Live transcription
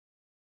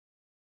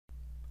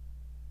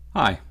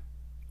Hi,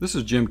 this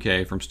is Jim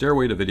Kay from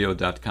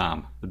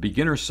StairwayToVideo.com, the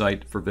beginner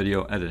site for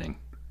video editing.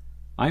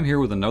 I'm here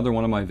with another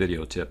one of my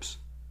video tips.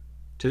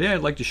 Today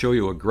I'd like to show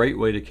you a great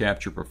way to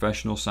capture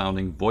professional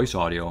sounding voice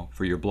audio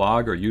for your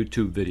blog or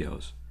YouTube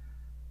videos.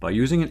 By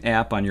using an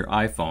app on your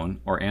iPhone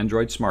or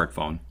Android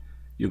smartphone,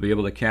 you'll be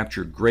able to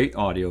capture great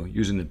audio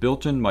using the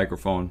built-in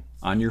microphone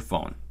on your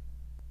phone.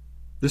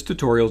 This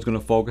tutorial is going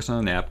to focus on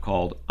an app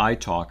called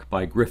iTalk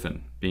by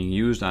Griffin, being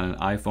used on an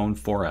iPhone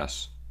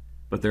 4S.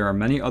 But there are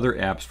many other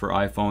apps for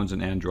iPhones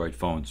and Android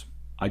phones.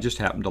 I just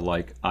happen to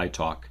like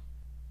iTalk.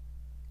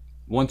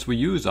 Once we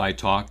use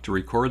iTalk to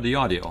record the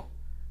audio,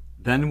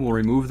 then we'll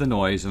remove the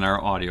noise in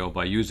our audio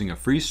by using a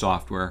free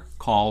software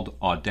called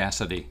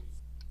Audacity.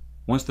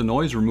 Once the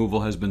noise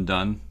removal has been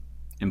done,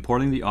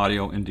 importing the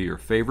audio into your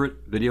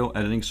favorite video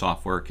editing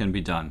software can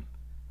be done.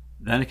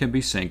 Then it can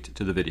be synced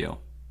to the video.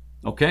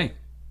 Okay,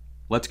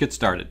 let's get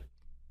started.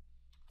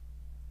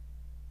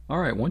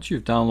 Alright, once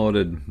you've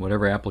downloaded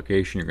whatever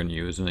application you're going to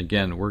use, and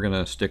again, we're going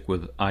to stick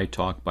with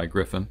iTalk by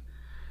Griffin,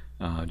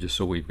 just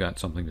so we've got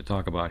something to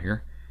talk about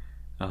here.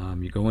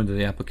 You go into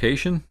the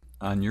application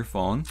on your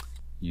phone,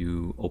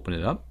 you open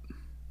it up,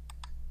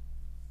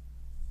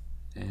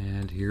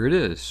 and here it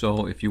is.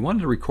 So if you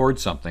wanted to record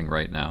something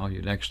right now,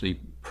 you'd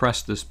actually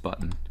press this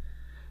button,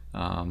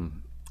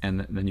 and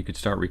then you could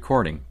start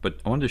recording. But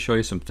I wanted to show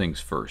you some things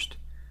first.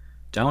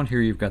 Down here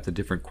you've got the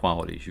different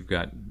qualities. You've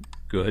got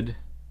good,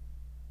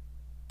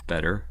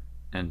 better,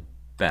 and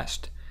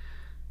best.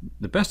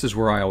 The best is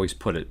where I always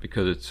put it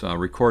because it's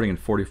recording in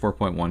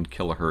 44.1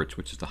 kilohertz,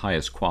 which is the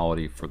highest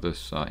quality for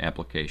this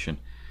application.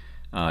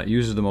 It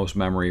uses the most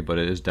memory, but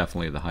it is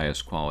definitely the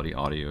highest quality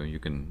audio you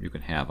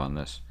can have on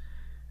this.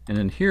 And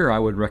then here I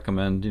would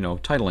recommend,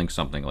 titling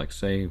something like,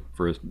 say,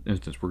 for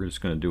instance, we're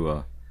just going to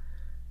do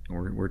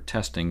we're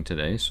testing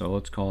today, so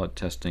let's call it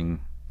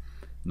testing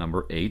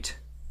number 8,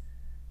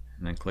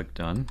 and then click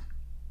done.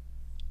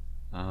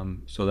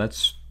 So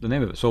that's the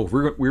name of it. So if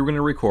we're going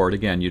to record,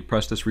 again, you'd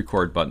press this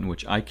record button,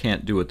 which I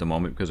can't do at the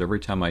moment because every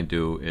time I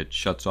do, it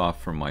shuts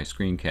off from my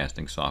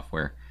screencasting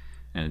software,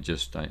 and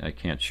I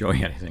can't show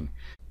you anything.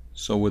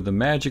 So with the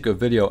magic of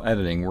video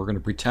editing, we're going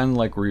to pretend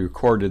like we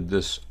recorded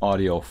this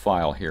audio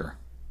file here.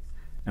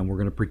 And we're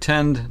going to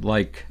pretend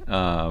like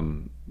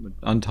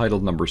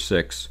Untitled number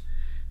 6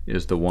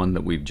 is the one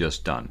that we've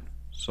just done.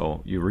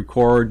 So you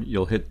record,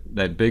 you'll hit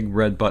that big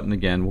red button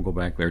again. We'll go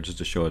back there just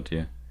to show it to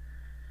you.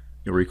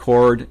 You'll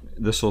record,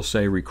 this will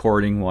say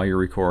recording while you're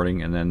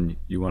recording, and then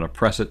you want to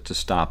press it to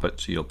stop it.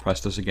 So you'll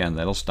press this again,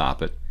 that'll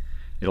stop it.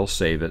 It'll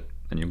save it,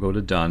 and you'll go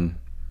to done,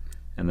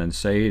 and then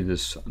say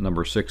this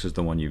number 6 is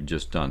the one you've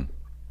just done.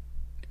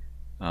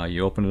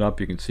 You open it up,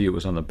 you can see it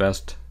was on the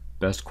best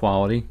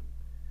quality.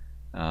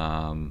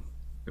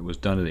 It was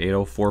done at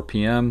 8:04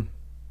 p.m.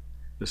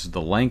 This is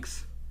the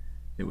length.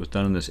 It was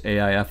done in this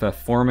AIFF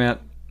format,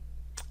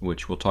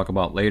 which we'll talk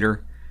about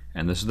later,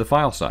 and this is the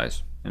file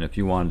size. And if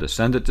you wanted to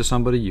send it to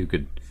somebody, you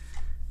could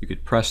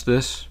press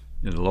this.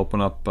 It'll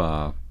open up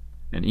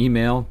an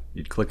email.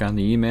 You'd click on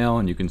the email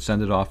and you can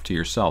send it off to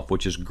yourself,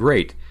 which is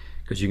great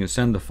because you can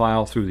send the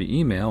file through the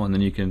email and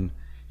then you can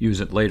use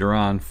it later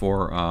on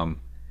for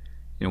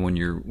when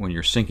you're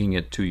syncing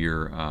it to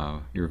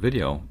your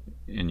video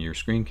in your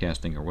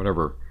screencasting or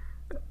whatever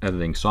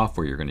editing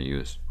software you're going to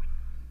use.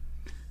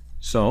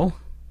 So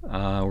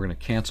we're going to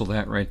cancel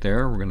that right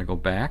there. We're going to go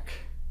back.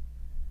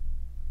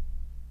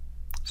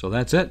 So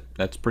that's it.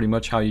 That's pretty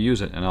much how you use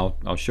it, and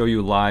I'll show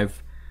you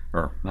live,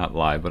 or not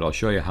live, but I'll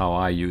show you how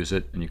I use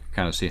it, and you can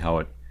kind of see how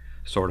it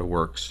sort of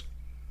works.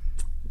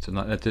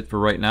 That's it for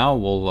right now.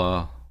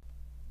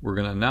 We're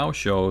going to now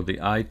show the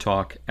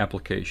iTalk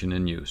application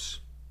in use.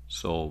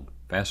 So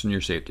fasten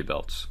your safety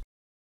belts.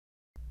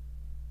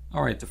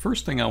 All right, the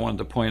first thing I wanted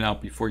to point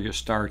out before you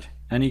start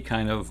any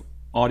kind of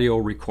audio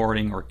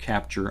recording or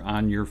capture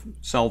on your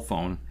cell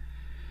phone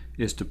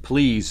is to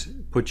please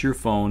put your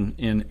phone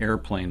in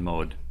airplane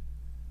mode.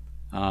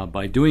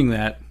 By doing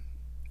that,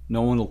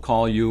 no one will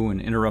call you and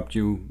interrupt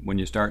you when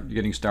you start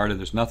getting started.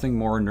 There's nothing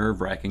more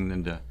nerve-wracking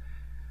than to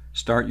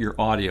start your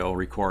audio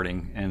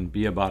recording and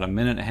be about a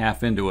minute and a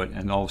half into it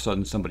and all of a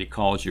sudden somebody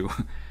calls you.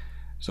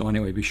 So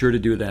anyway, be sure to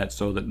do that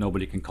so that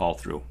nobody can call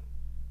through.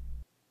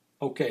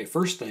 Okay,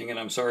 first thing, and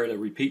I'm sorry to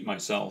repeat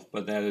myself,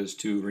 but that is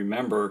to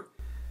remember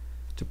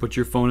to put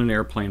your phone in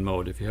airplane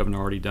mode if you haven't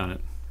already done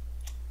it.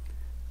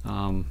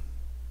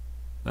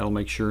 That'll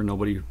make sure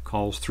nobody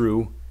calls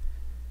through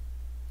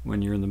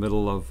when you're in the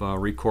middle of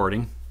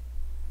recording.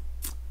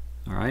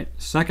 All right.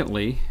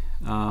 Secondly,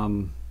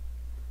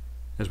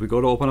 as we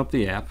go to open up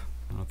the app,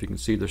 I don't know if you can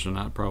see this or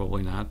not,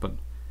 probably not, but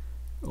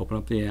open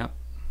up the app,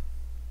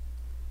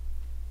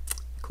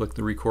 click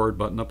the record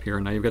button up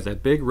here. Now you've got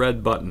that big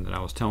red button that I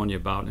was telling you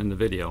about in the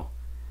video.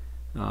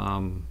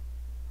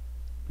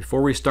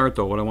 Before we start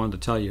though, what I wanted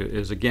to tell you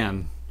is,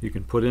 again, you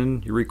can put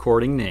in your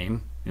recording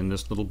name in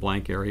this little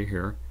blank area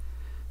here,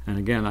 and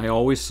again, I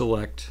always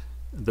select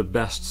the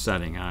best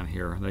setting on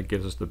here. That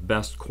gives us the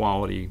best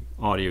quality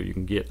audio you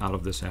can get out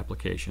of this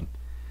application.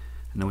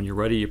 And then when you're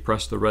ready, you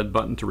press the red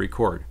button to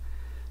record.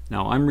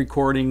 Now I'm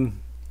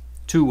recording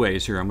two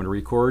ways here. I'm going to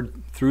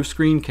record through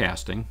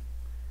screencasting,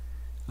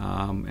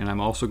 and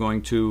I'm also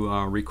going to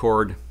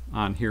record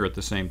on here at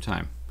the same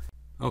time.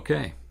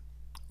 Okay,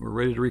 we're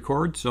ready to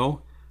record, so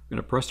I'm going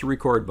to press the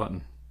record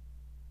button.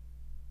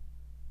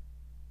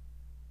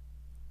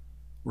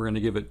 We're going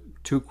to give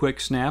it 2 quick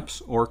snaps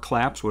or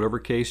claps, whatever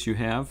case you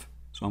have.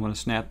 So I'm going to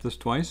snap this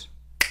twice.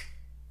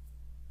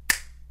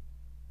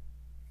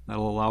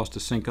 That'll allow us to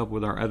sync up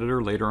with our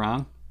editor later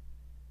on.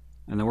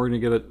 And then we're going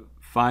to give it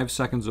 5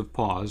 seconds of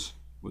pause,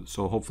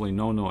 so hopefully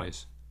no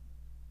noise.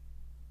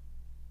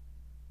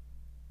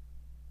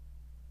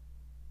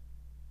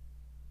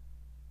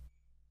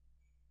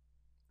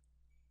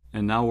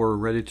 And now we're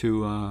ready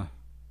to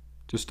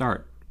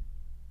start.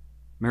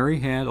 Mary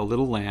had a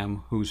little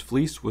lamb whose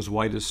fleece was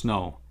white as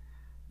snow,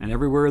 and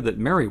everywhere that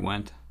Mary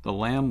went, the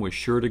lamb was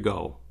sure to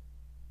go.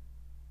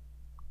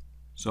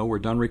 So we're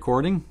done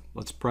recording.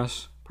 Let's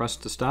press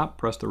to stop,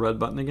 press the red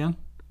button again.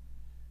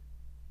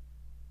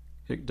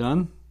 Hit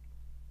done.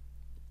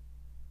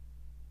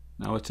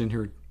 Now it's in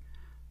here.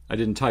 I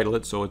didn't title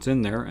it, so it's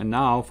in there. And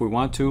now if we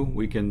want to,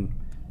 we can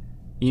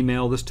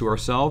email this to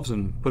ourselves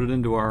and put it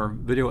into our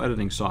video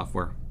editing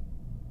software.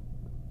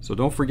 So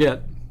don't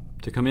forget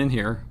to come in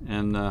here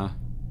and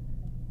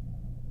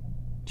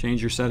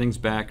change your settings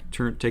back,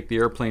 take the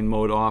airplane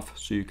mode off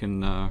so you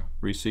can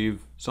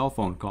receive cell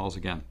phone calls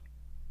again.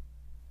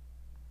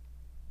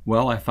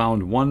 Well, I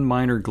found one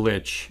minor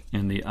glitch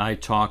in the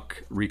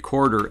iTalk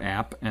Recorder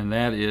app, and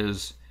that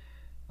is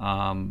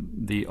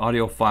the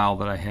audio file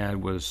that I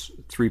had was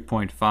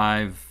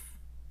 3.5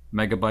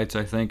 megabytes,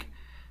 I think,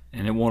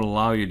 and it won't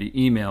allow you to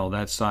email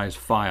that size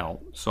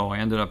file. So I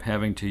ended up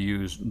having to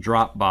use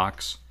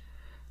Dropbox.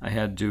 I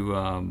had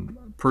to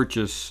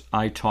purchase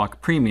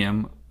iTalk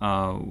Premium,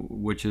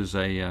 which is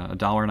a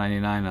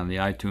 $1.99 on the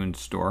iTunes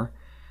store,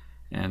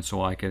 and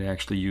so I could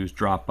actually use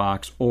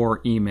Dropbox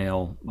or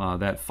email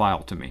that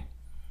file to me.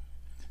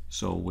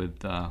 So with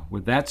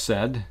that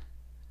said,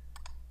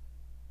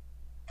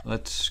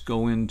 let's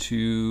go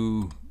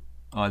into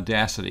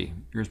Audacity.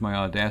 Here's my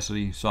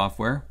Audacity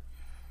software.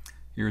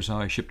 Here's how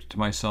I shipped it to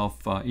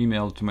myself,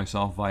 emailed it to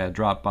myself via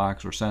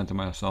Dropbox, or sent it to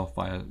myself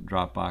via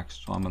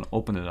Dropbox. So I'm going to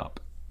open it up.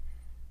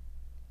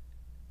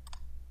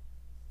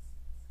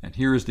 And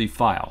here's the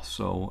file.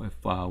 So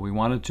if we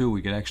wanted to,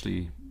 we could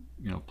actually,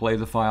 play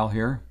the file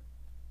here.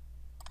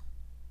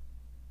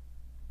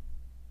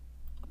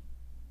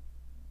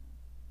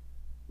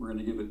 We're going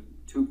to give it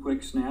 2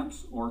 quick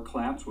snaps or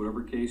claps,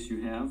 whatever case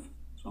you have.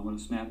 So I'm going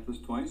to snap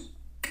this twice.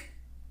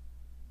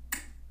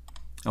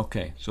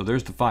 Okay, so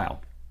there's the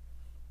file.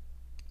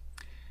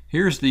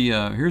 Here's the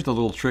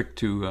little trick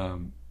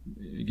to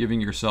giving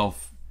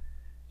yourself,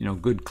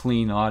 good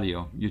clean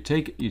audio. You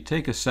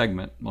take a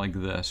segment like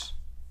this.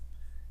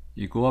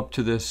 You go up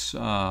to this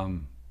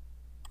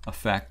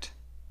effect,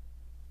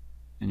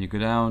 and you go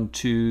down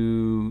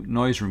to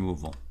noise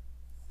removal.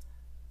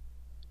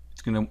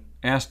 It's going to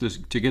ask this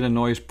to get a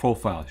noise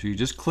profile. So you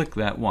just click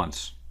that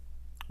once.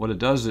 What it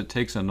does is it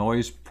takes a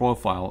noise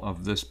profile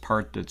of this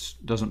part that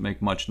doesn't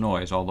make much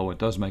noise, although it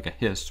does make a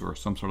hiss or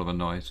some sort of a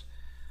noise.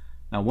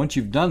 Now once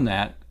you've done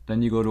that,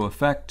 then you go to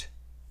Effect.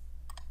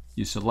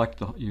 You select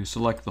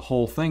the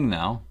whole thing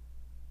now,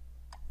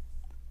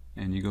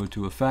 and you go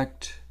to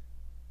Effect,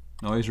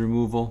 Noise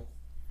Removal.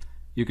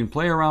 You can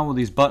play around with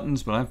these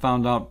buttons, but I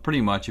found out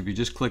pretty much if you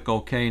just click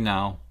OK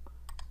now,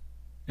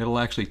 it'll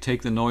actually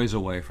take the noise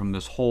away from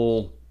this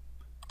whole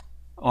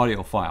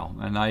audio file,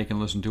 and now you can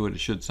listen to it. It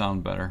should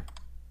sound better.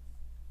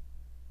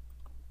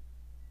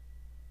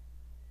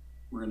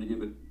 We're going to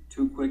give it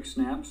 2 quick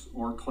snaps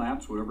or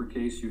claps, whatever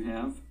case you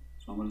have.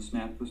 So I'm going to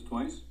snap this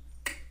twice.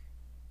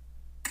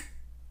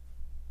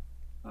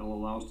 That'll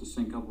allow us to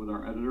sync up with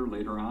our editor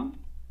later on.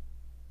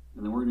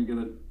 And then we're going to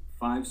give it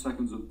 5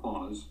 seconds of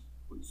pause,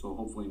 so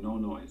hopefully no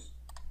noise.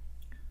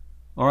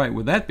 All right,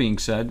 with that being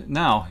said,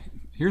 now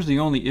here's the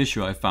only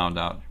issue I found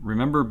out.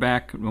 Remember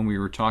back when we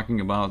were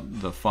talking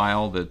about the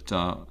file that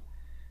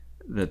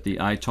the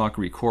iTalk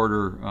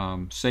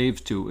Recorder saves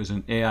to is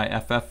an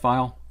AIFF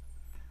file?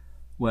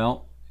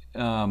 Well,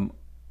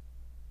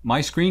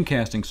 my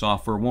screencasting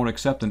software won't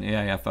accept an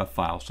AIFF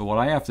file. So what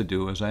I have to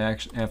do is I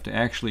have to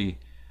actually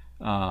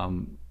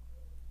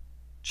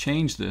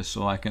change this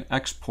so I can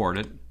export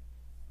it,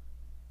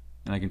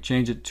 and I can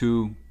change it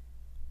to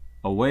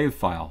a WAV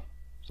file.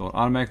 So it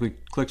automatically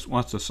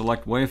wants to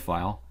select WAV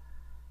file.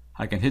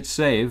 I can hit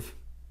save,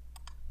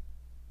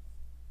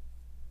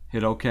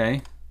 hit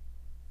OK.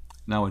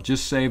 Now it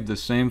just saved the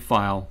same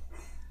file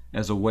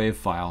as a WAV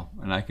file,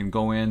 and I can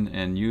go in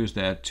and use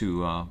that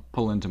to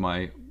pull into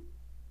my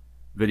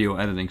video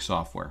editing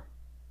software.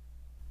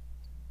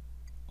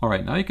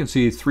 Alright, now you can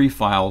see 3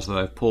 files that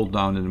I've pulled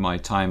down into my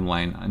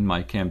timeline in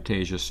my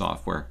Camtasia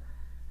software.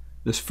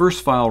 This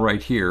first file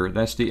right here,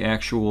 that's the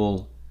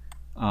actual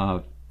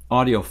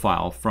audio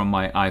file from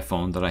my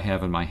iPhone that I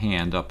have in my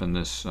hand up in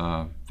this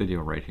video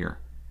right here.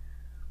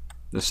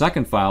 The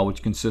second file,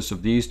 which consists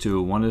of these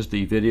 2, one is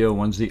the video,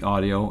 one's the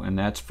audio, and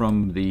that's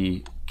from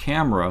the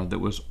camera that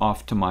was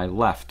off to my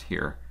left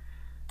here.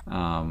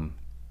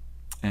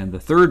 And the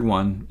third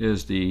one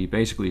is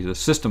basically the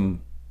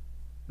system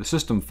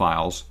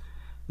files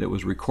that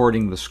was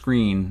recording the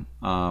screen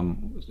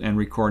and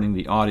recording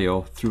the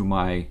audio through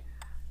my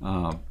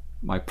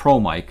my Pro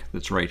mic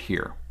that's right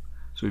here.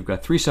 So we've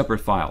got 3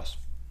 separate files.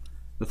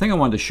 The thing I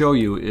wanted to show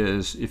you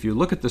is, if you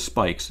look at the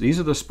spikes, these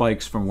are the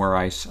spikes from where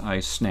I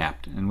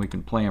snapped, and we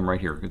can play them right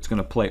here. It's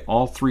going to play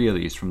all 3 of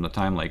these from the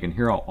time lag, and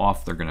hear how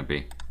off they're going to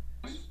be.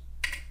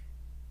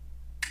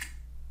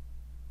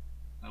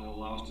 That will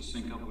allow us to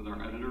sync up with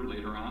our editor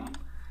later on.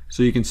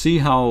 So you can see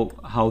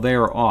how they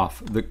are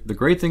off. The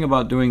great thing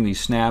about doing these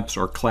snaps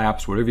or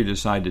claps, whatever you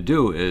decide to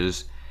do,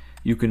 is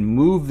you can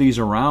move these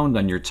around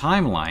on your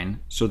timeline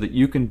so that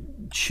you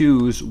can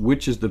choose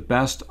which is the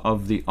best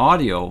of the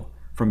audio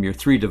from your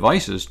 3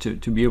 devices to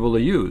be able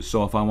to use.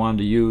 So if I wanted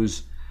to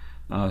use,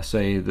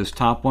 say, this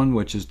top one,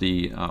 which is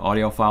the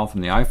audio file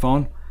from the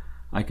iPhone,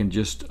 I can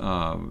just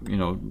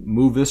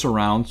move this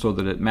around so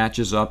that it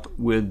matches up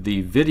with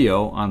the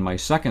video on my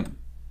second,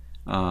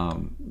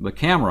 the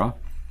camera.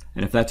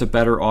 And if that's a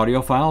better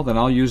audio file, then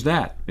I'll use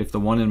that. If the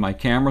one in my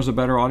camera is a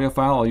better audio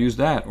file, I'll use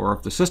that. Or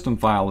if the system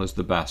file is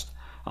the best,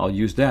 I'll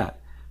use that.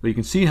 But you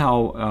can see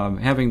how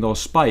having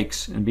those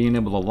spikes and being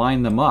able to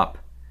line them up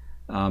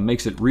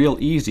makes it real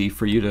easy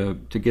for you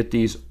to get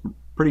these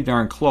pretty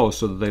darn close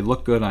so that they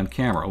look good on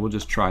camera. We'll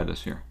just try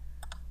this here.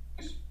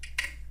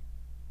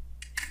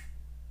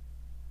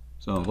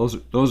 So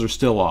those are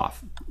still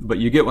off, but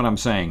you get what I'm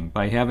saying.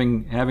 By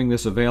having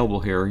this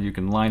available here, you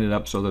can line it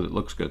up so that it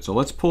looks good. So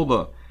let's pull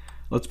the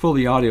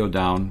audio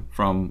down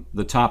from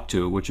the top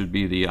 2, which would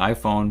be the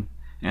iPhone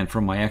and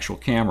from my actual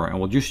camera, and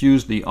we'll just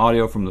use the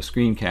audio from the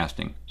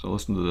screencasting. So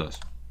listen to this.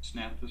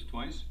 Snap this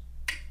twice.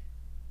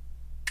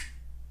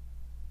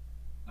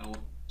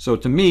 So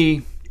to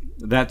me,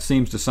 that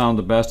seems to sound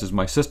the best as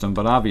my system,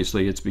 but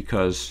obviously it's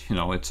because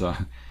it's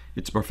a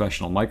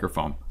professional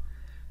microphone.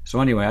 So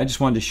anyway, I just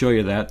wanted to show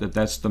you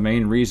that's the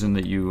main reason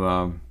that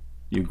you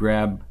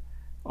grab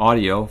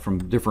audio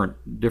from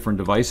different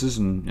devices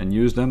and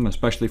use them,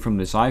 especially from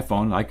this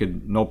iPhone. I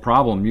could no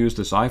problem use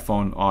this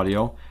iPhone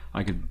audio.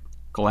 I could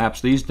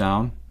collapse these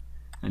down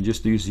and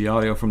just use the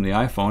audio from the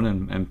iPhone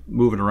and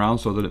move it around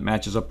so that it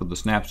matches up with the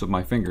snaps of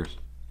my fingers.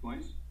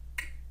 Twice.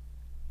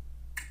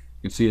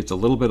 You can see it's a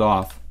little bit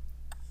off,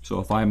 so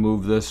if I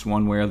move this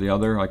one way or the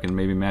other, I can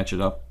maybe match it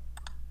up.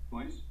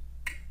 Twice.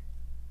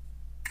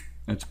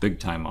 It's big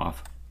time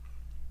off.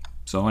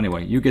 So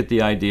anyway, you get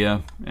the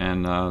idea,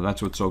 and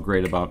that's what's so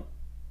great about.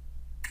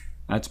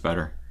 That's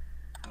better.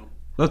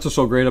 That's what's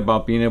so great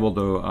about being able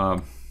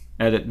to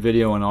edit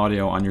video and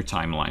audio on your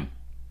timeline.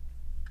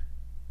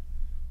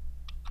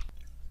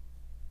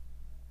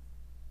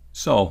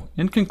 So,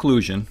 in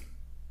conclusion,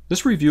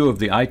 this review of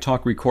the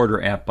iTalk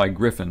Recorder app by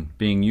Griffin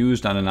being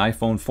used on an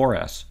iPhone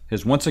 4S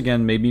has once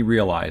again made me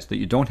realize that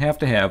you don't have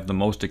to have the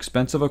most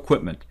expensive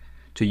equipment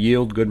to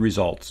yield good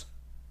results.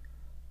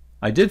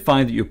 I did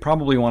find that you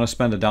probably want to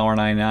spend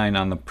 $1.99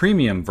 on the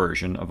premium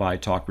version of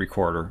iTalk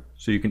Recorder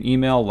so you can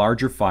email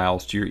larger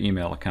files to your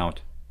email account.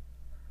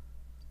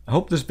 I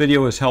hope this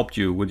video has helped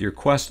you with your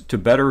quest to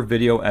better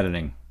video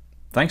editing.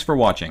 Thanks for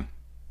watching.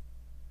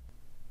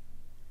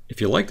 If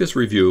you like this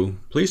review,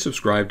 please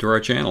subscribe to our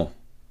channel.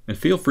 And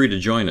feel free to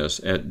join us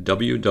at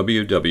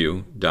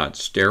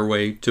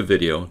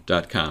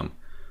www.stairwaytovideo.com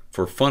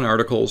for fun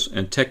articles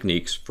and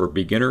techniques for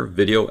beginner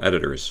video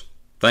editors.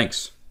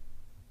 Thanks.